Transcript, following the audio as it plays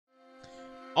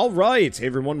Alright, hey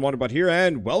everyone, Wanderbot here,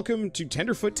 and welcome to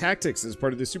Tenderfoot Tactics as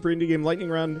part of the Super Indie Game Lightning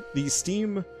Round, the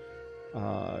Steam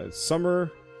Summer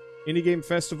Indie Game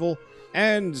Festival,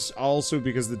 and also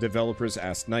because the developers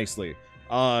asked nicely.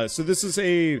 So this is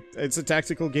it's a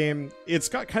tactical game. It's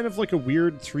got kind of like a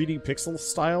weird 3D pixel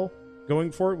style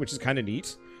going for it, which is kind of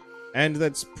neat. And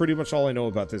that's pretty much all I know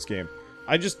about this game.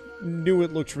 I just knew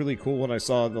it looked really cool when I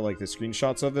saw the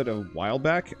screenshots of it a while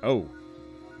back. Oh.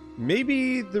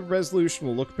 Maybe the resolution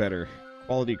will look better.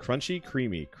 Quality crunchy,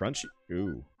 creamy. Crunchy.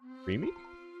 Ooh. Creamy?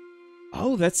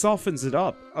 Oh, that softens it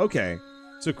up. Okay.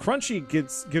 So crunchy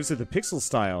gives it the pixel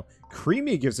style.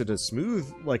 Creamy gives it a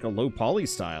smooth, like a low poly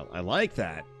style. I like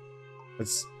that.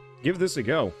 Let's give this a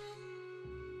go.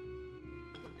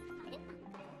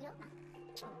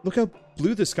 Look how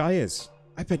blue the sky is.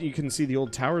 I bet you can see the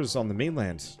old towers on the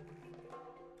mainland.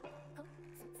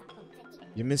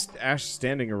 You missed Ash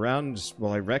standing around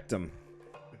while I wrecked him.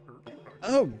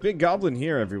 Oh, big goblin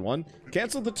here, everyone.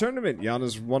 Cancel the tournament.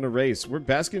 Yana's won a race. We're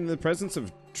basking in the presence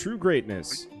of true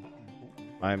greatness.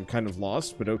 I'm kind of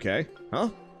lost, but okay. Huh?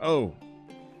 Oh.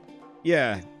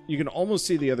 Yeah, you can almost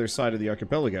see the other side of the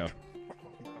archipelago.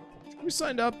 We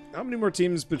signed up. How many more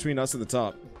teams between us at the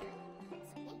top?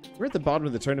 We're at the bottom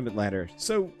of the tournament ladder,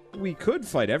 so we could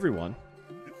fight everyone.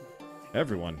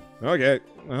 Everyone. Okay,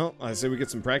 well, I say we get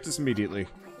some practice immediately.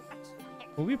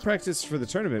 When we practice for the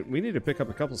tournament, we need to pick up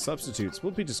a couple substitutes.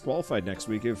 We'll be disqualified next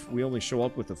week if we only show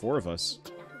up with the 4 of us.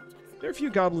 There are a few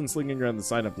goblins slinging around the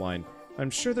sign-up line. I'm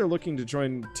sure they're looking to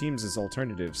join teams as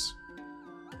alternatives.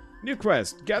 New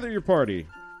quest, gather your party.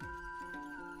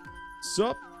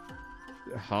 Sup?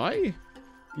 Hi?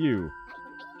 You.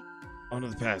 Honor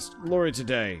the past, glory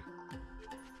today.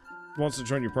 Wants to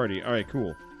join your party. Alright,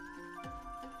 cool.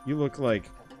 You look like...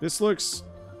 This looks...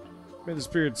 May the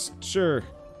spirits... Sure.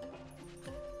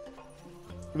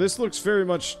 This looks very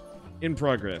much in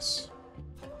progress.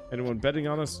 Anyone betting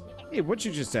on us? Hey, what'd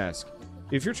you just ask?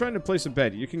 If you're trying to place a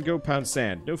bet, you can go pound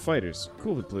sand. No fighters.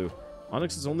 Cool it, Blue.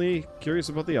 Onyx is only curious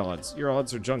about the odds. Your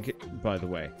odds are junk, by the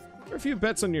way. There are a few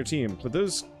bets on your team, but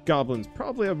those goblins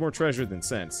probably have more treasure than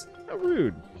sense. How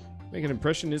rude. Make an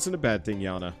impression isn't a bad thing,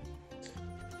 Yana.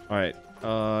 Alright,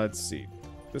 let's see.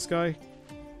 This guy?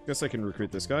 Guess I can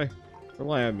recruit this guy.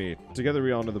 Rely on me. Together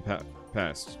we honor the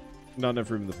past. Not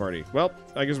enough room in the party. Well,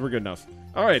 I guess we're good enough.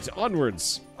 Alright,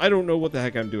 onwards. I don't know what the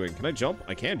heck I'm doing. Can I jump?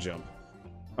 I can jump.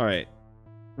 Alright.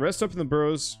 Rest up in the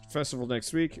burrows. Festival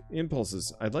next week.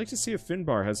 Impulses. I'd like to see if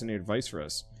Finbar has any advice for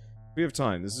us. We have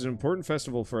time. This is an important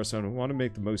festival for us and we want to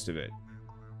make the most of it.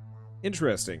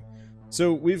 Interesting.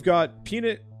 So we've got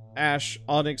Peanut, Ash,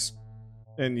 Onyx,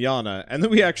 and Yana. And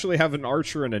then we actually have an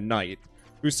archer and a knight,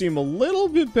 who seem a little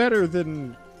bit better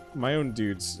than my own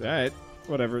dudes. Alright,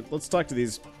 whatever. Let's talk to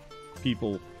these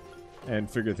people and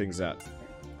figure things out.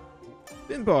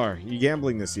 Finbar, you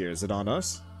gambling this year? Is it on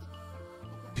us?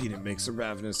 Peanut makes a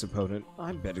ravenous opponent.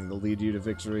 I'm betting they'll lead you to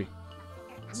victory.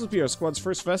 This will be our squad's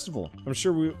first festival. I'm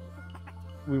sure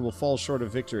we will fall short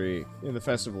of victory in the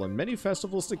festival and many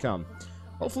festivals to come.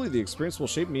 Hopefully the experience will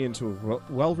shape me into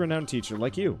a well-renowned teacher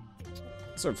like you.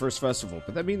 It's our first festival,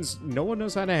 but that means no one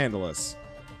knows how to handle us.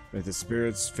 May the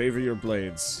spirits favor your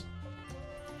blades.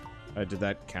 Did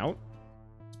that count?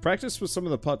 Practice with some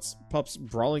of the pups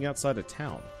brawling outside of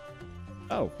town.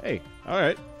 Oh, hey,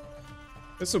 alright.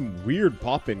 There's some weird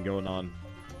pop-in going on.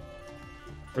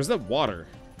 Or is that water?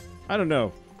 I don't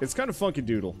know. It's kind of funky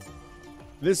doodle.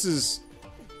 This is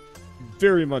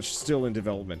very much still in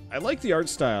development. I like the art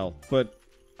style, but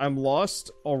I'm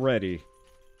lost already.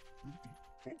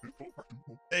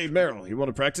 Hey, Meryl, you want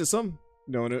to practice some?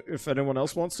 No one, if anyone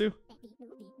else wants to?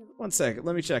 1 second,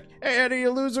 let me check. Hey, any of you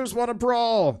losers want to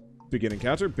brawl? Begin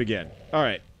encounter, begin.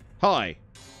 Alright. Hi.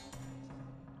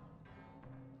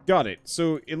 Got it.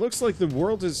 So, it looks like the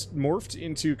world is morphed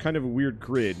into kind of a weird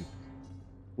grid.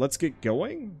 Let's get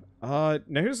going? Now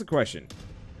here's the question.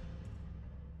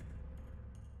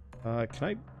 Can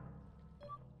I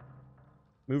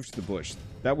move to the bush?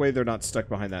 That way they're not stuck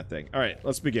behind that thing. Alright,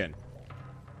 let's begin.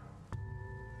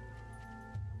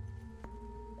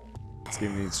 This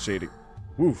game needs shading.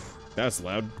 Woof, that's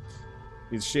loud.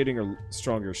 Needs shading or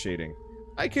stronger shading.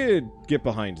 I could get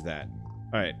behind that.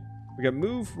 Alright. We got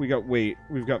move, we got wait,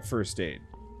 we've got first aid.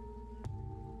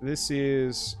 This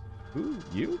is... Ooh,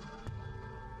 you?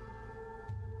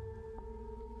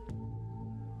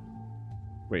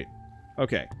 Wait.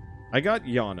 Okay. I got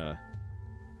Yana.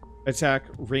 Attack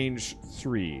range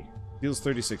 3. Deals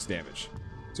 36 damage.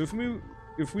 So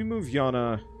if we move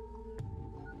Yana...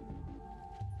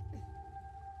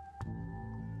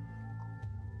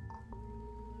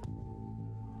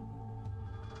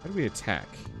 How do we attack?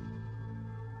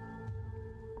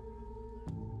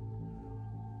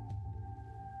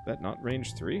 That not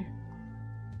range 3?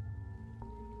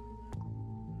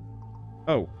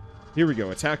 Oh, here we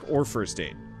go. Attack or first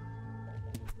aid.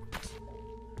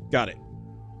 Got it.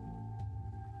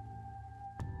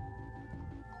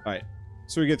 Alright.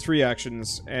 So we get 3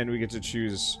 actions, and we get to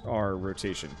choose our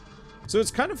rotation. So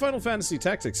it's kind of Final Fantasy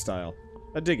Tactics style.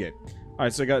 I dig it.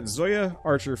 Alright, so I got Zoya,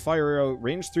 Archer, Fire Arrow,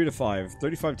 range 3 to 5,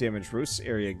 35 damage, roasts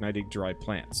area, igniting dry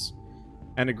plants.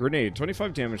 And a grenade,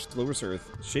 25 damage, lowers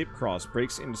earth, shaped cross,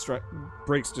 breaks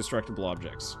destructible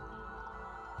objects.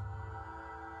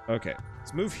 Okay,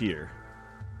 let's move here.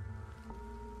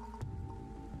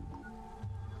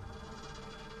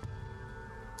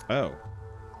 Oh.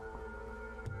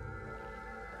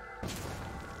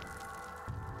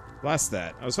 Blast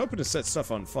that. I was hoping to set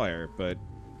stuff on fire, but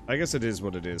I guess it is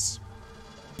what it is.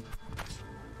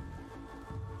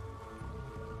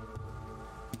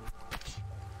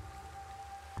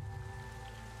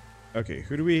 Okay,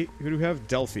 who do we have?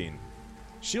 Delphine.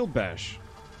 Shield bash.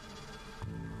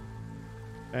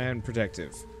 And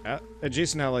protective.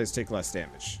 Adjacent allies take less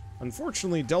damage.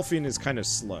 Unfortunately, Delphine is kind of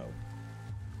slow.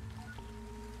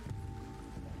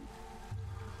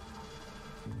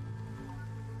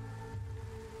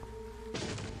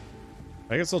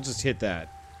 I guess I'll just hit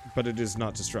that, but it is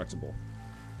not destructible.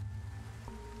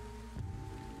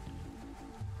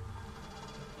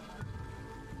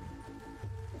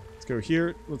 Let's go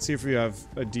here. Let's see if we have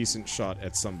a decent shot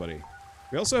at somebody.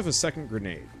 We also have a second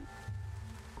grenade.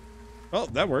 Oh,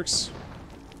 that works.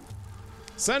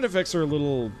 Sound effects are a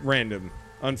little random,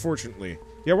 unfortunately.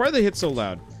 Yeah, why are they hit so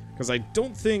loud? Because I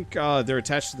don't think they're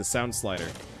attached to the sound slider.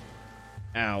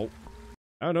 Ow.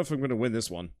 I don't know if I'm going to win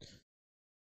this one.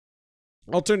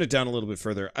 I'll turn it down a little bit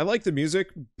further. I like the music,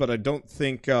 but I don't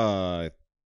think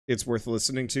it's worth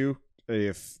listening to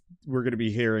if we're going to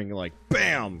be hearing, like,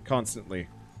 BAM! Constantly.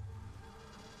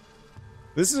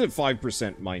 This is at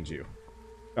 5%, mind you.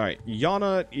 Alright,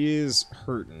 Yana is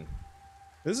hurting.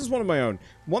 This is one of my own.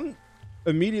 One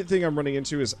immediate thing I'm running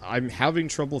into is I'm having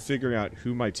trouble figuring out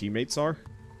who my teammates are.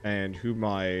 And who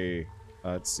my...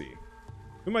 let's see.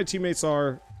 Who my teammates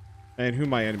are and who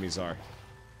my enemies are.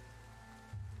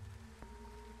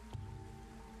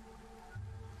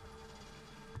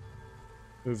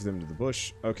 Move them to the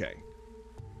bush. Okay.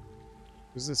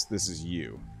 Who's this? This is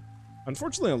you.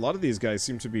 Unfortunately, a lot of these guys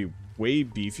seem to be way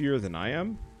beefier than I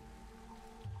am.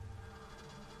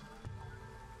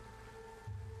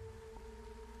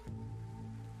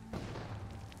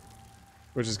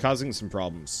 Which is causing some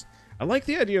problems. I like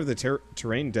the idea of the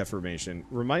terrain deformation.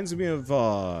 Reminds me of,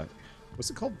 what's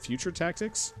it called? Future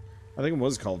Tactics? I think it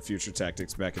was called Future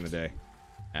Tactics back in the day.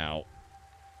 Ow.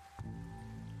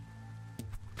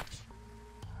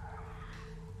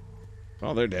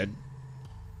 Oh, they're dead.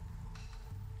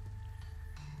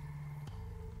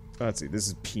 Let's see, this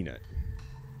is Peanut.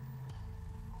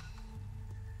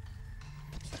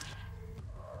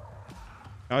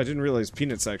 Oh, I didn't realize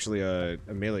Peanut's actually a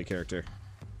melee character.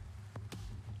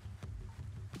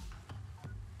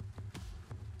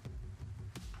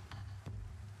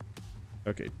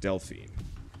 Okay, Delphine.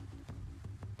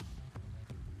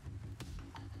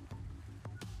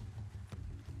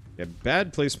 Yeah,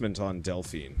 bad placement on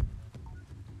Delphine.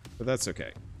 But that's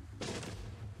okay.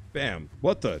 Bam.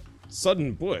 What the?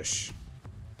 Sudden bush.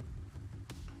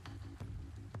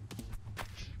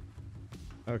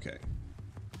 Okay.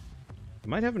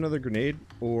 Might have another grenade,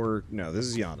 or... No, this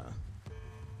is Yana.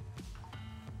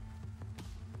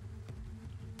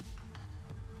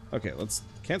 Okay, let's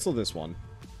cancel this one.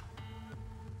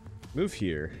 Move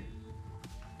here.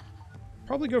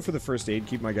 Probably go for the first aid,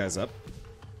 keep my guys up.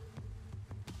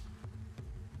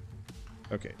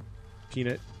 Okay.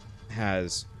 Peanut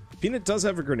has... Peanut does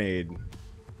have a grenade.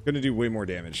 Gonna do way more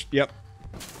damage. Yep.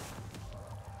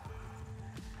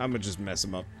 I'm gonna just mess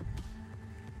him up.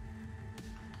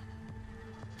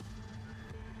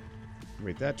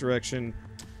 Wait, that direction.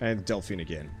 And Delphine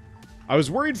again. I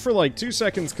was worried for like 2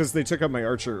 seconds because they took out my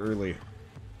archer early.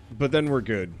 But then we're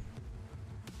good.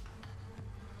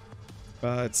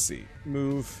 Let's see.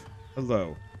 Move.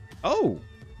 Hello. Oh!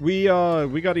 We got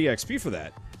EXP for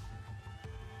that.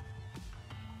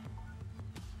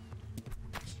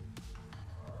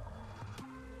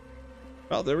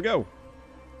 Oh, there we go.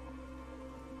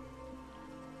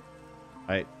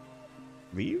 I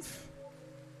leave?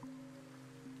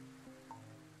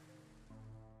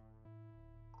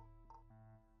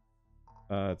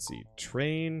 Let's see.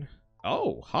 Train.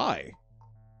 Oh, hi.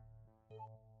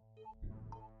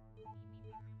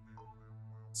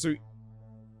 So,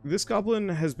 this goblin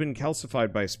has been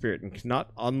calcified by a spirit and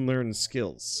cannot unlearn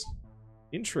skills.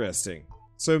 Interesting.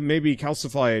 So maybe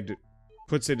calcified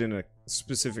puts it in a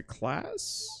specific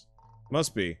class?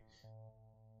 Must be.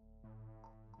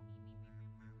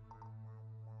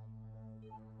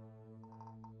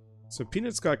 So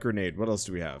Peanut's got grenade. What else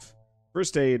do we have?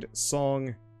 First aid,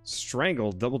 song,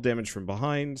 strangle, double damage from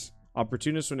behind.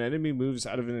 Opportunist when an enemy moves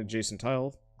out of an adjacent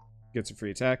tile. Gets a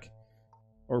free attack.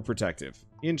 Or protective.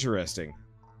 Interesting.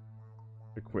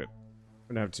 Equip.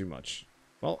 I don't have too much.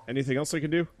 Well, anything else I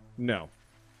can do? No.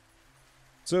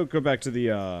 So go back to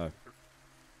the,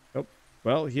 Oh.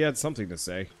 Well, he had something to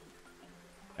say.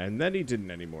 And then he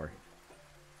didn't anymore.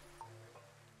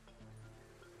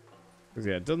 Because,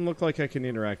 yeah, it doesn't look like I can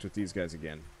interact with these guys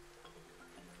again.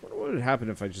 I wonder what would happen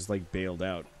if I just, like, bailed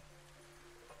out.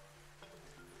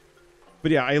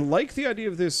 But, yeah, I like the idea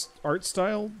of this art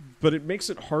style, but it makes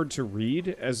it hard to read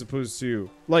as opposed to...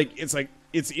 Like,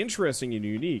 it's interesting and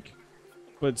unique,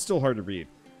 but it's still hard to read.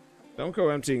 Don't go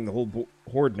emptying the whole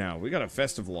horde now. We got a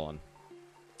festival on.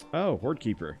 Oh, Horde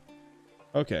Keeper.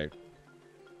 Okay.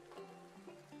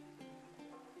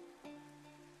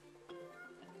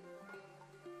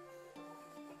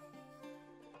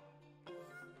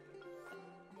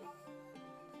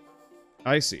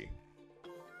 I see.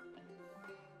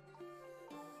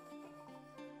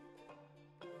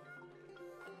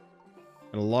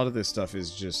 And a lot of this stuff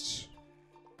is just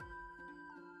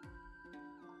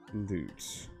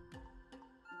loot.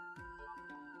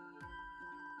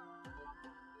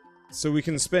 So we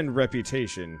can spend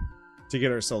reputation to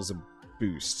get ourselves a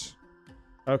boost.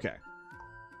 Okay.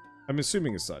 I'm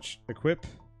assuming as such. Equip.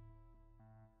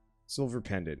 Silver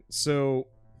pendant. So...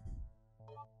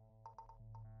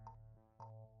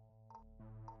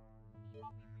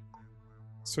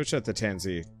 Switch out the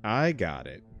Tansy. I got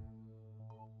it.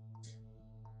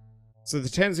 So the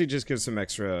Tansy just gives some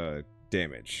extra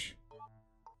damage.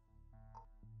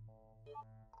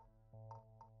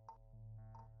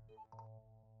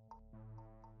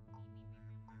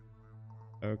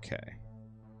 Okay.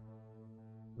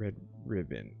 Red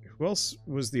ribbon. Who else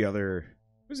was the other...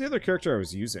 Who was the other character I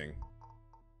was using?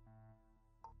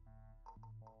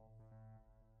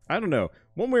 I don't know.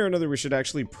 One way or another, we should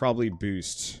actually probably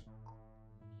boost...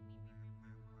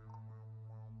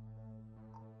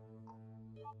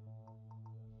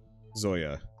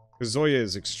 Zoya. Because Zoya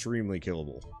is extremely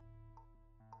killable.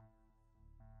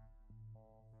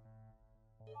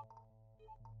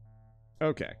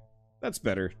 Okay. That's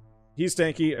better. He's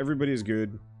tanky. Everybody's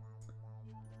good.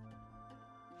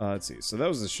 Let's see. So that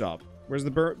was the shop. Where's the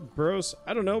burrows?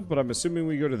 I don't know, but I'm assuming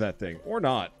we go to that thing. Or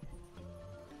not.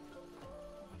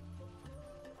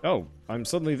 Oh, I'm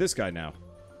suddenly this guy now.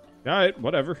 Alright,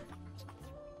 whatever.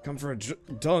 Come for a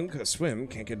dunk, a swim.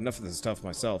 Can't get enough of this stuff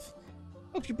myself.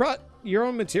 Hope you brought your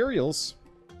own materials.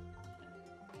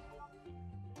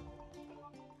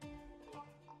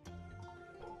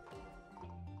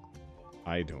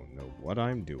 I don't know what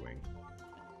I'm doing.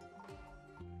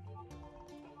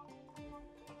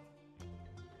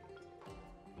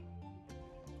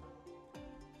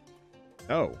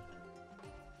 Oh.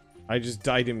 I just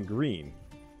dyed him green.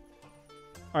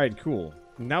 Alright, cool.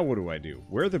 Now what do I do?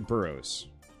 Where are the burrows?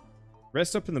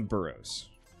 Rest up in the burrows.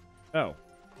 Oh.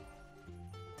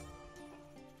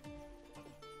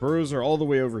 Burrows are all the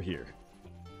way over here.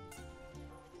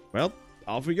 Well,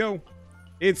 off we go.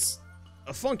 It's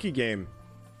a funky game.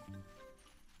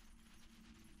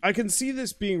 I can see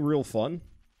this being real fun.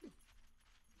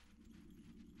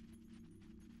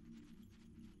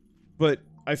 But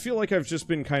I feel like I've just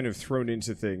been kind of thrown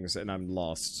into things and I'm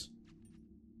lost.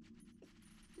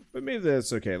 But maybe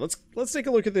that's okay. Let's take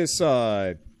a look at this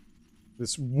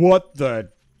this what the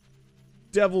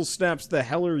devil snaps the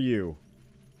hell are you?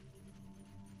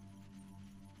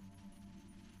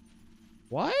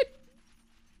 What?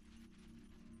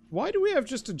 Why do we have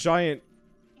just a giant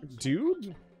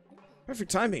dude?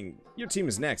 Perfect timing. Your team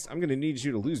is next. I'm gonna need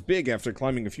you to lose big after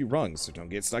climbing a few rungs, so don't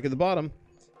get stuck at the bottom.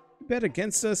 You bet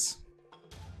against us?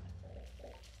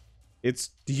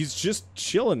 He's just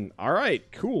chilling.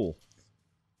 Alright, cool.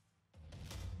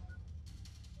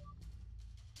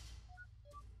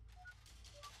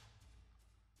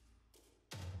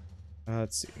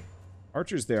 Let's see.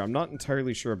 Archer's there. I'm not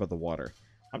entirely sure about the water.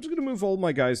 I'm just gonna move all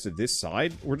my guys to this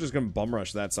side. We're just gonna bum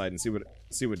rush that side and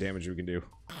see what damage we can do.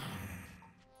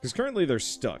 Because currently they're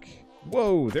stuck.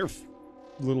 Whoa, they're a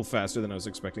little faster than I was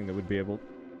expecting they would be able...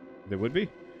 They would be?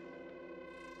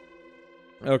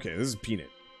 Okay, this is Peanut.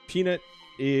 Peanut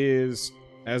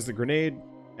has the grenade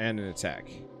and an attack.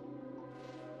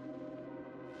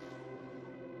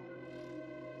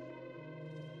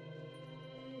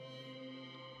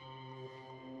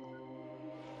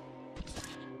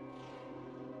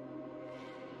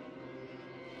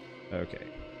 Okay.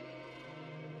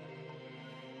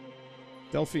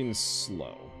 Delphine's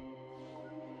slow.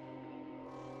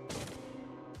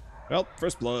 Well,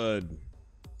 first blood.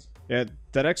 Yeah,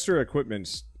 that extra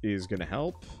equipment is gonna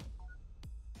help.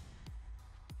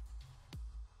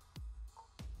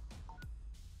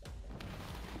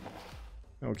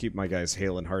 I'll keep my guys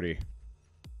hale and hearty.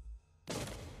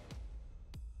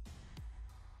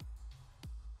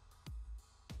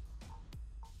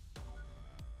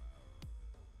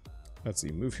 Let's see,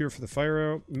 move here for the fire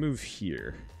arrow, move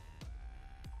here.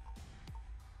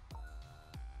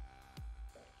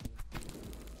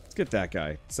 Let's get that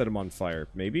guy, set him on fire,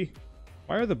 maybe?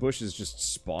 Why are the bushes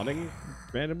just spawning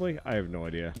randomly? I have no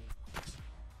idea.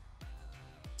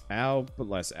 Ow, but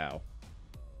less ow.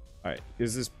 Alright,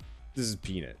 this is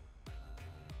Peanut.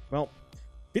 Well,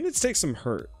 Peanut's taking some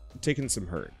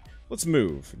hurt. Let's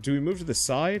move. Do we move to the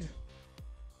side?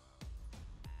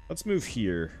 Let's move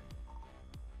here.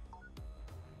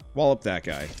 Wall up that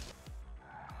guy.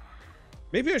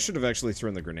 Maybe I should have actually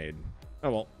thrown the grenade.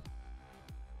 Oh well.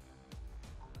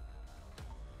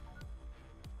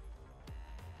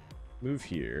 Move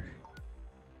here.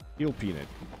 Heal Peanut.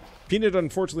 Peanut,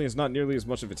 unfortunately, is not nearly as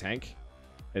much of a tank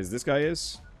as this guy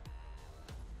is.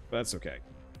 But that's okay.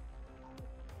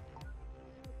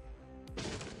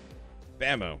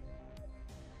 Bammo.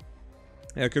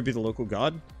 Yeah, it could be the local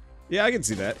god. Yeah, I can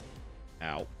see that.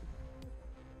 Ow.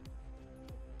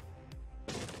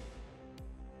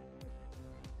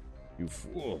 You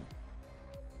fool.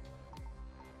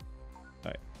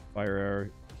 Alright. Fire arrow.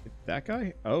 Hit that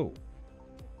guy? Oh.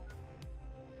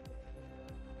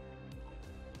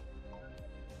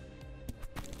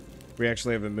 We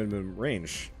actually have a minimum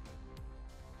range.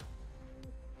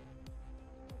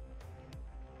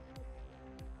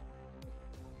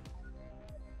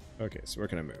 Okay, so where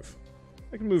can I move?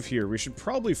 I can move here. We should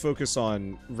probably focus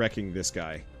on wrecking this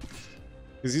guy.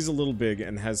 Because he's a little big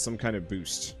and has some kind of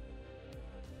boost.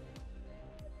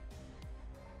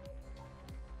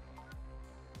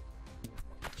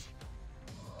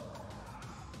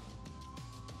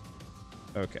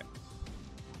 Okay.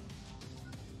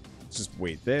 Let's just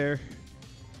wait there.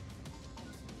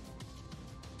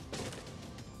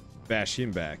 Bash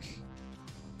him back.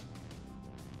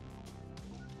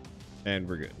 And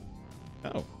we're good.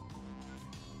 Oh.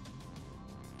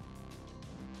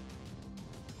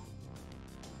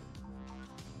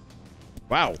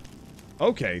 Wow.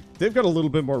 Okay. They've got a little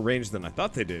bit more range than I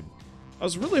thought they did. I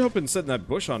was really hoping setting that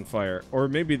bush on fire. Or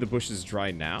maybe the bush is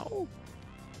dry now?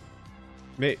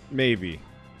 Maybe.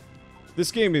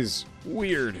 This game is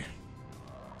weird.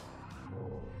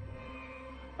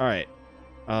 Alright.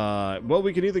 Well,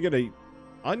 we can either get a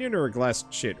onion or a glass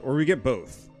shit. Or we get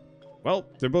both. Well,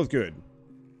 they're both good.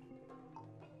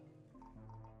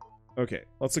 Okay,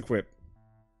 let's equip.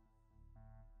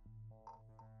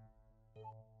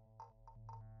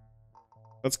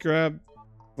 Let's grab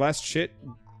glass shit.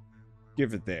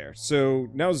 Give it there. So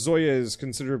now Zoya is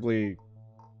considerably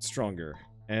stronger.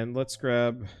 And let's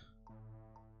grab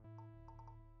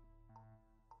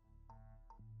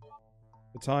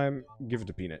the time. Give it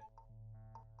to Peanut.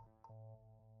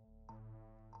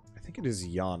 I think it is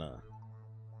Yana.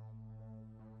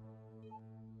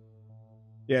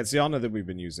 Yeah, it's Yana that we've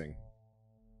been using.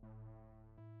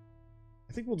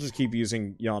 I think we'll just keep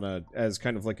using Yana as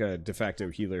kind of like a de facto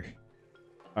healer.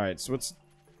 Alright, so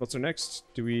what's our next?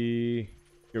 Do we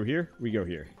go here? We go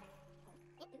here.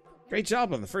 Great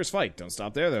job on the first fight. Don't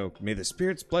stop there, though. May the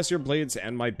spirits bless your blades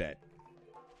and my bet.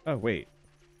 Oh, wait.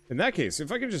 In that case,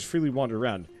 if I can just freely wander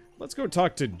around, let's go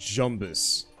talk to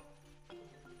Jumbus.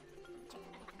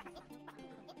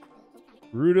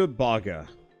 Rutabaga.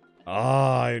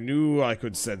 Ah, I knew I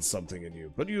could sense something in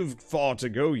you, but you've far to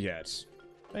go yet.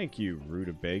 Thank you,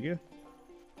 Rutabaga.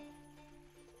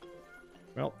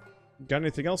 Well, got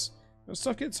anything else? When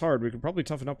stuff gets hard, we could probably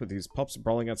toughen up with these pups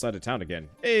brawling outside of town again.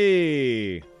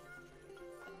 Hey!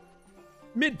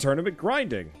 Mid-tournament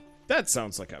grinding. That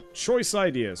sounds like a choice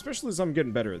idea, especially as I'm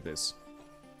getting better at this.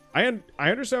 I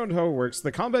understand how it works.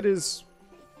 The combat is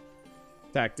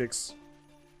tactics.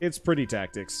 It's pretty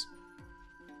tactics.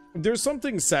 There's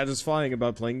something satisfying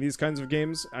about playing these kinds of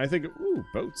games. I think... Ooh,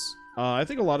 boats. I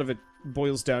think a lot of it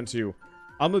boils down to...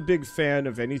 I'm a big fan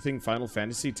of anything Final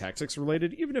Fantasy tactics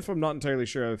related, even if I'm not entirely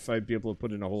sure if I'd be able to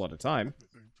put in a whole lot of time.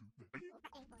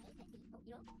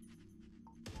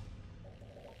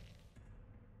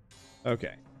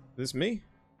 Okay. This me?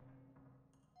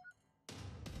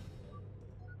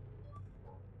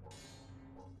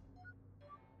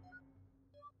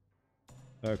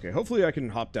 Okay, hopefully I can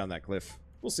hop down that cliff.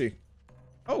 We'll see.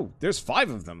 Oh, there's 5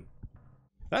 of them.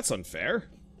 That's unfair.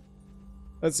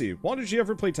 Let's see. Why did you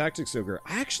ever play Tactics Ogre?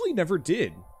 I actually never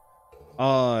did.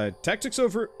 Tactics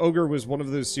Ogre was one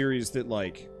of those series that,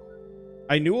 like,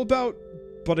 I knew about,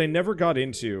 but I never got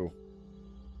into.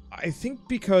 I think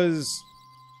because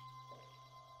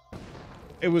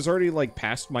it was already, like,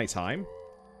 past my time.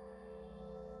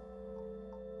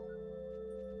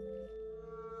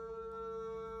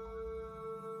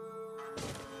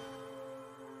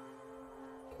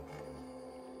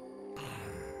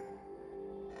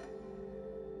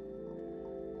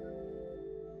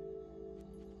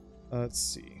 Let's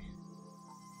see.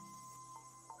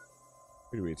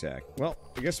 Who do we attack? Well,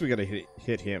 I guess we gotta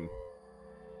hit him.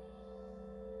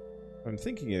 What I'm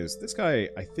thinking is, this guy,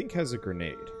 I think, has a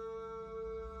grenade.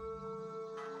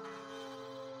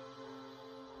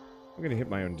 I'm gonna hit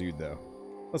my own dude, though.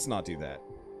 Let's not do that.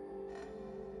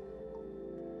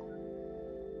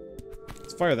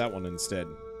 Let's fire that one instead.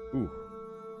 Ooh.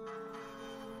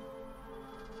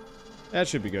 That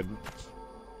should be good.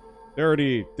 They're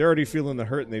already feeling the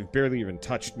hurt, and they've barely even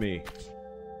touched me.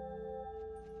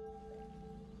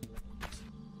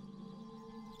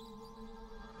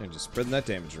 And just spreading that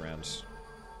damage around.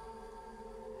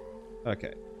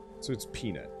 Okay, so it's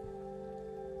Peanut.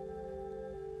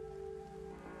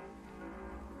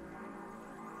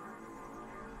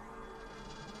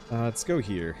 Let's go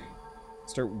here.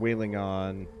 Start wailing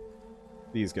on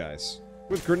these guys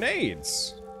with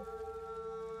grenades.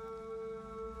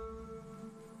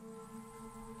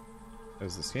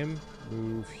 Is this him?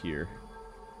 Move here.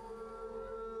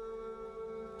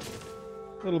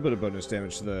 A little bit of bonus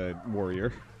damage to the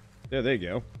warrior. Yeah, there you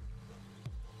go.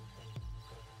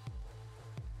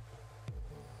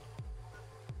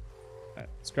 Alright,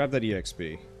 let's grab that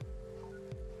EXP.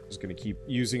 Just gonna keep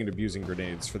using and abusing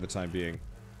grenades for the time being.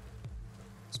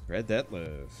 Spread that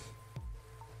love.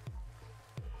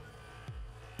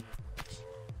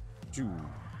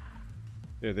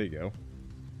 Yeah, there you go.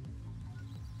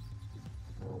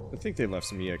 I think they left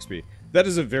some EXP. That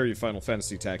is a very Final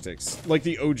Fantasy Tactics. Like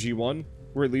the OG one,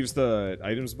 where it leaves the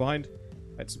items behind.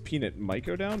 That's Peanut might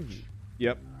go down?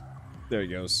 Yep. There he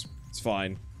goes. It's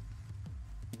fine.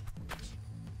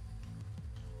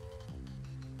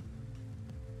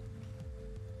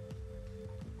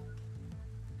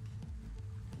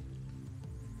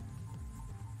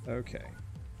 Okay.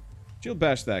 Shield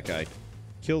bash that guy.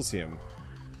 Kills him.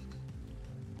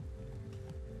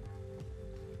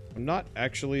 I'm not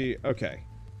actually... Okay.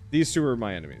 These two are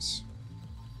my enemies.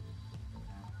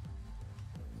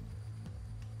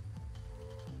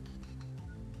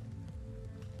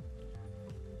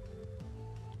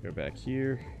 Go back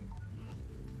here.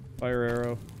 Fire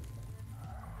arrow.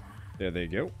 There they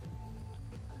go.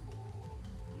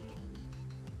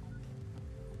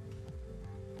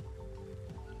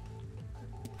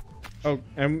 Oh,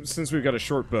 and since we've got a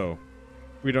short bow,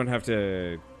 we don't have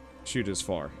to shoot as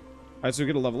far. Alright, so we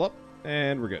get a level up,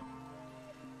 and we're good.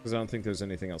 Because I don't think there's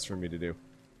anything else for me to do.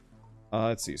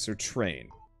 Let's see, so train.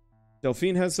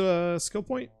 Delphine has a skill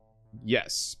point?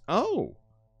 Yes. Oh!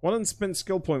 One unspent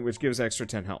skill point, which gives extra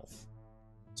 10 health.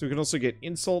 So we can also get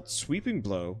Insult, Sweeping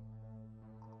Blow,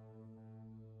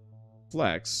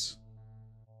 Flex,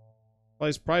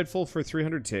 Flies Prideful for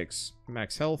 300 ticks,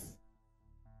 max health,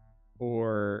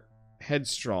 or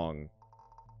Headstrong,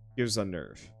 gives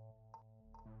Unnerve.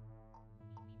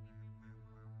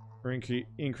 Or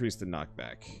increase the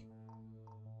knockback.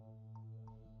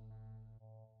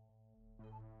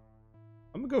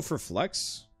 I'm gonna go for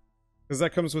Flex, because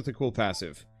that comes with a cool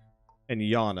passive. And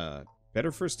Yana,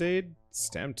 better first aid? It's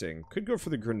tempting. Could go for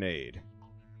the grenade.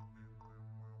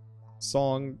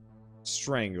 Song,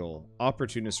 Strangle,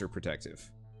 Opportunist, or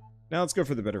Protective. Now let's go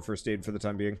for the better first aid for the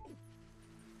time being.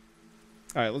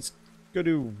 Alright, let's go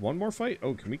do one more fight.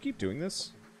 Oh, can we keep doing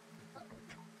this?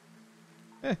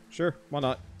 Sure, why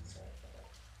not?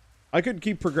 I could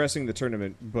keep progressing the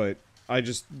tournament, but I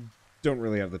just don't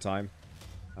really have the time.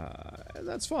 And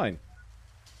that's fine.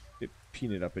 Get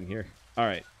Peanut up in here.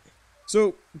 Alright.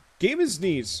 So, game is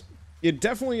neat. It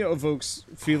definitely evokes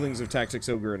feelings of Tactics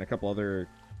Ogre and a couple other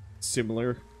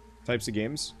similar types of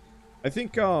games. I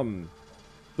think, the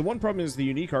one problem is the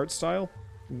unique art style.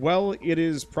 Well, it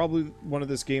is probably one of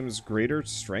this game's greater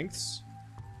strengths.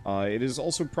 It is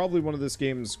also probably one of this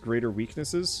game's greater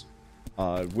weaknesses.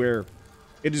 Where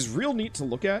it is real neat to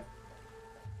look at.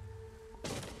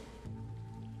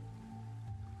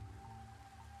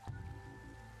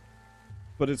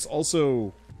 But it's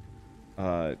also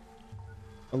a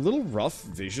little rough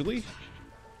visually.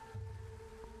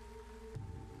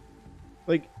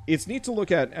 Like, it's neat to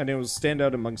look at and it will stand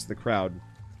out amongst the crowd.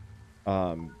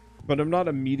 But I'm not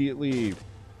immediately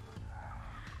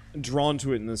drawn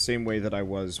to it in the same way that I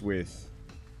was with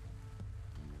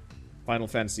Final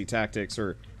Fantasy Tactics,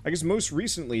 or I guess most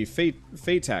recently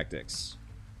Fate Tactics.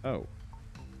 Oh,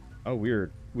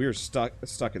 we're stuck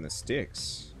in the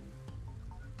sticks.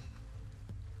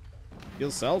 Heal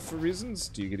self for reasons?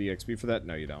 Do you get EXP for that?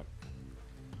 No, you don't.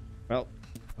 Well,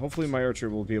 hopefully my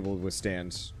archer will be able to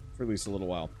withstand for at least a little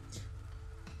while.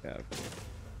 Yeah.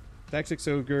 Tactics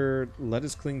Ogre, Let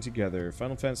Us Cling Together,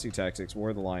 Final Fantasy Tactics,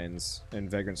 War of the Lions, and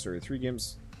Vagrant Story. 3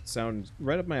 games sound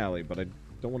right up my alley, but I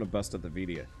don't want to bust at the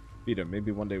Vita.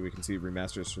 Maybe one day we can see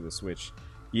remasters for the Switch.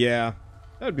 Yeah,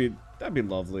 that'd be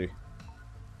lovely.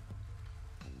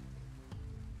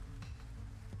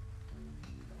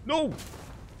 No!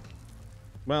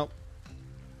 Well.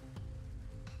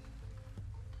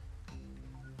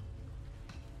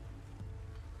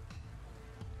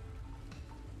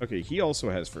 Okay, he also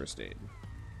has first aid.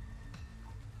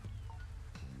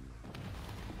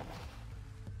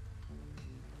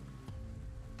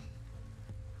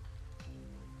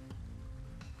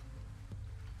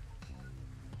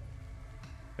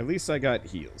 At least I got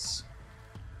heals.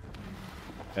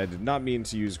 I did not mean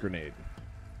to use grenade.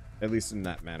 At least in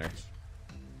that manner.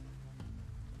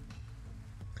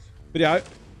 But yeah,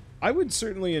 I would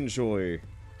certainly enjoy...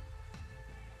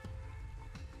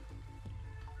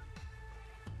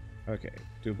 Okay,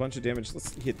 do a bunch of damage.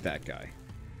 Let's hit that guy.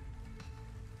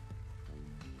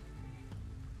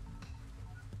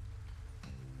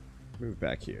 Move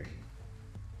back here.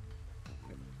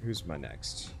 Who's my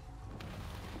next?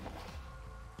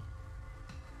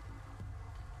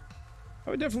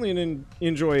 I would definitely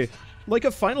enjoy... Like,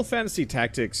 a Final Fantasy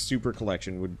Tactics Super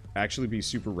Collection would actually be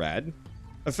super rad.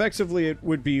 Effectively, it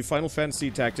would be Final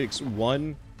Fantasy Tactics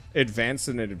 1, Advance,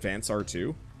 and Advance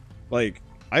R2. Like,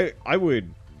 I'd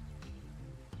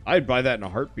buy that in a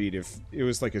heartbeat if it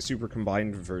was like a super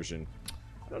combined version.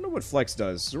 I don't know what Flex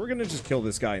does, so we're gonna just kill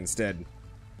this guy instead.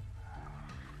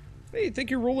 Hey, thank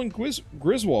you, Roland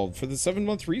Griswold, for the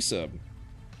 7-month resub. What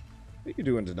are you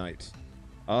doing tonight?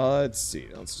 Let's see.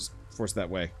 Let's just force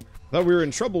that way. Thought we were in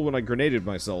trouble when I grenaded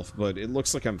myself, but it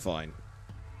looks like I'm fine.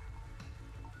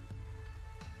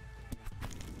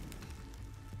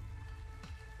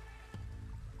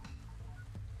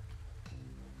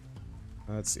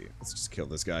 Let's see. Let's just kill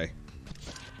this guy.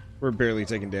 We're barely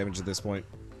taking damage at this point.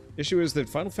 Issue is that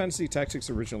Final Fantasy Tactics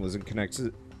Original isn't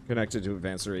connected to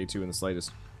Advance or A2 in the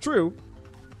slightest. True,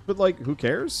 but like, who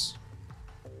cares?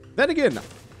 Then again,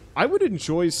 I would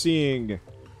enjoy seeing...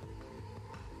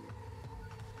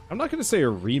 I'm not going to say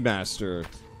a remaster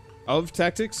of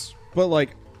Tactics, but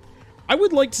like, I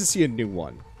would like to see a new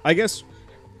one. I guess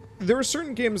there are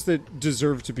certain games that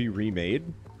deserve to be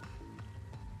remade.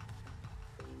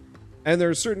 And there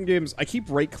are certain games, I keep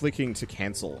right-clicking to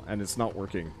cancel, and it's not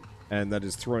working. And that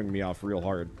is throwing me off real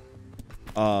hard.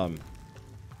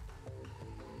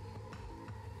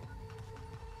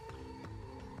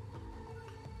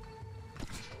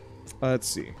 Let's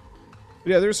see. But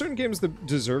yeah, there are certain games that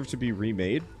deserve to be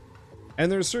remade.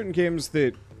 And there are certain games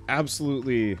that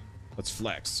absolutely... Let's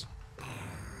flex.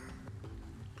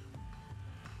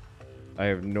 I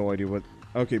have no idea what...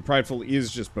 Okay, Prideful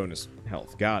is just bonus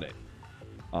health. Got it.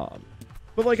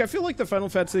 But like, I feel like the Final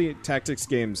Fantasy Tactics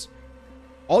games,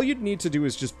 all you'd need to do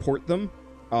is just port them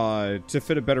to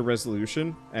fit a better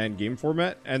resolution and game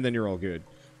format, and then you're all good.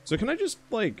 So can I just,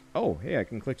 like... Oh, hey, I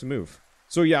can click to move.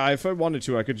 So yeah, if I wanted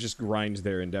to, I could just grind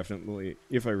there indefinitely,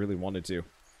 if I really wanted to.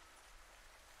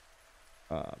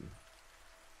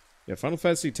 Yeah, Final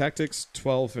Fantasy Tactics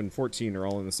 12 and 14 are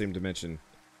all in the same dimension,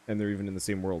 and they're even in the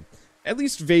same world. At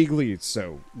least vaguely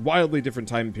so. Wildly different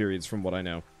time periods from what I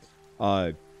know.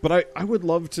 But I would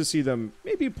love to see them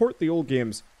maybe port the old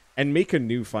games and make a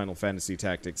new Final Fantasy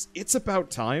Tactics. It's about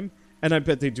time, and I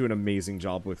bet they do an amazing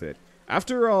job with it.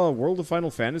 After World of Final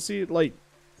Fantasy, like,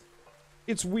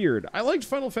 it's weird. I liked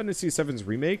Final Fantasy VII's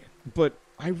remake, but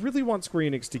I really want Square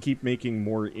Enix to keep making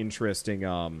more interesting,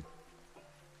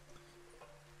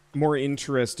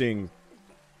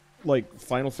 like,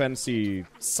 Final Fantasy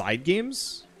side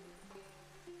games.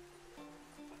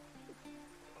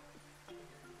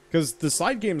 Because the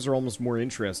side games are almost more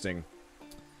interesting.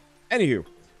 Anywho,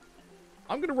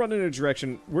 I'm going to run in a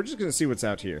direction. We're just going to see what's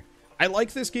out here. I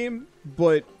like this game,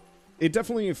 but it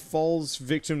definitely falls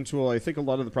victim to, I think, a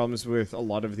lot of the problems with a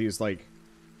lot of these, like,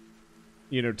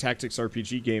 you know, tactics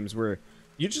RPG games where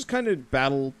you just kind of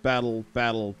battle. Can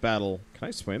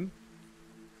I swim?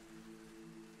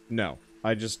 No.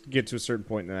 I just get to a certain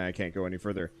point and I can't go any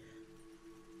further.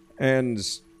 And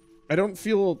I don't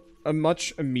feel a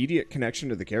much immediate connection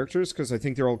to the characters because I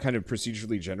think they're all kind of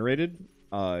procedurally generated.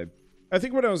 I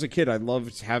think when I was a kid, I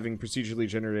loved having procedurally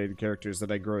generated characters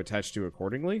that I grow attached to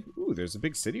accordingly. Ooh, there's a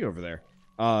big city over there.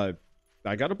 I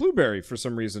got a blueberry for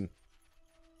some reason.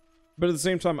 But at the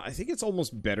same time, I think it's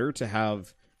almost better to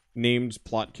have named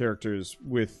plot characters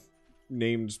with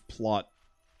named plot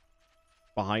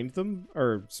behind them,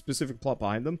 or specific plot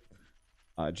behind them.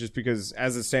 Just because,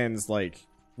 as it stands, like,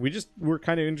 we just were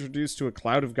kind of introduced to a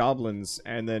cloud of goblins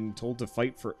and then told to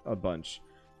fight for a bunch.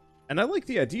 And I like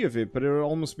the idea of it, but it would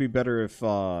almost be better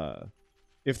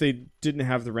if they didn't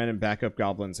have the random backup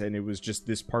goblins and it was just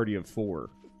this party of 4.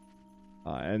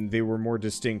 And they were more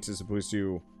distinct as opposed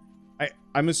to...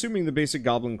 I'm assuming the basic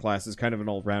goblin class is kind of an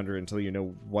all-rounder until you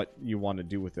know what you want to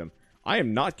do with them. I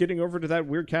am not getting over to that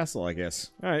weird castle, I guess.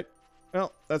 Alright.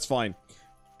 Well, that's fine.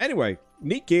 Anyway,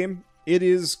 neat game. It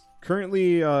is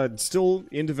currently still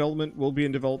in development, will be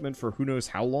in development for who knows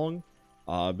how long.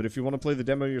 But if you want to play the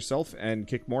demo yourself and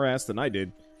kick more ass than I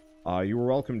did, you are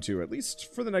welcome to, at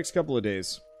least for the next couple of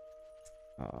days.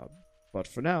 But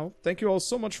for now, thank you all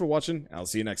so much for watching. I'll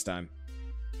see you next time.